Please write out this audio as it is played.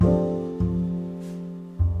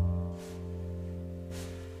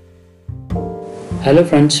Hello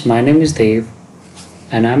friends, my name is Dave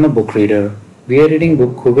and I'm a book reader. We are reading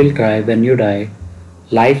book Who Will Cry When You Die?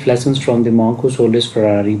 Life Lessons from the Monk Who Sold His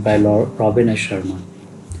Ferrari by Robin S Sharma.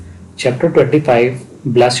 Chapter 25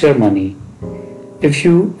 Bless Your Money. If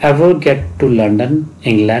you ever get to London,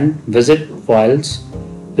 England, visit Voiles,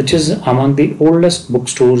 which is among the oldest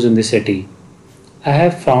bookstores in the city. I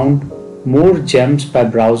have found more gems by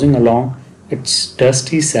browsing along its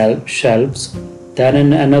dusty shelves than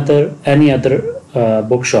in any other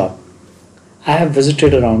bookshop. I have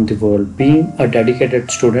visited around the world. Being a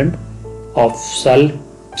dedicated student of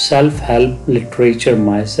self help literature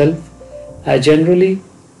myself, I generally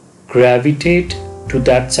gravitate to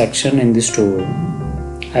that section in the store.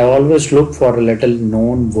 I always look for a little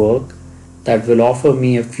known work that will offer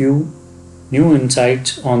me a few new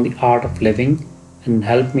insights on the art of living and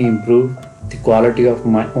help me improve the quality of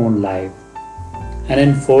my own life. And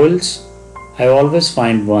in foils, I always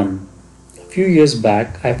find one. A few years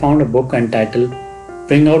back, I found a book entitled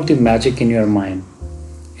Bring Out the Magic in Your Mind.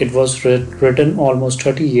 It was written almost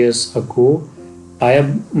 30 years ago by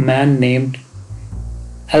a man named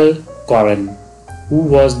Al Coran, who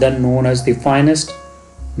was then known as the finest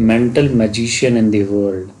mental magician in the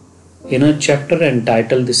world. In a chapter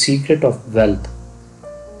entitled The Secret of Wealth,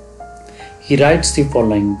 he writes the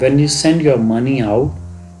following: When you send your money out,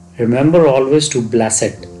 remember always to bless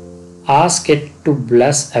it. Ask it to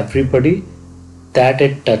bless everybody that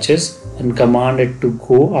it touches and command it to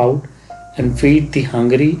go out and feed the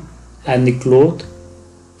hungry and the clothe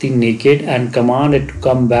the naked and command it to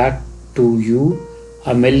come back to you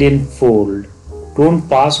a millionfold. Don't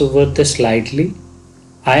pass over this lightly.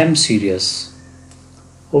 I am serious.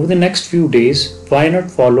 Over the next few days, why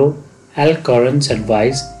not follow Al Coran's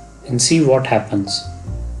advice and see what happens?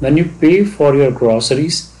 When you pay for your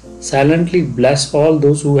groceries, silently bless all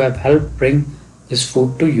those who have helped bring this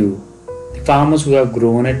food to you, the farmers who have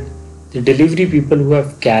grown it, the delivery people who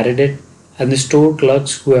have carried it, and the store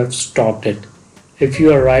clerks who have stocked it. If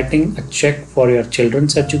you are writing a check for your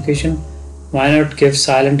children's education, why not give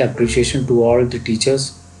silent appreciation to all the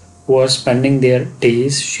teachers who are spending their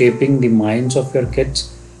days shaping the minds of your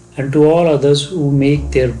kids, and to all others who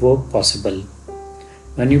make their work possible.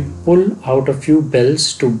 When you pull out a few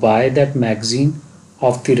bills to buy that magazine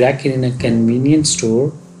off the rack in a convenience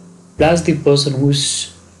store, bless the person who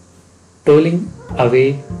is toiling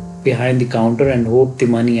away behind the counter and hope the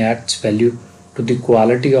money adds value to the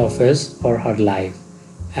quality of his or her life.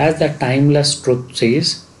 As the timeless truth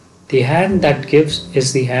says, the hand that gives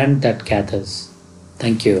is the hand that gathers.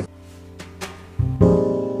 Thank you.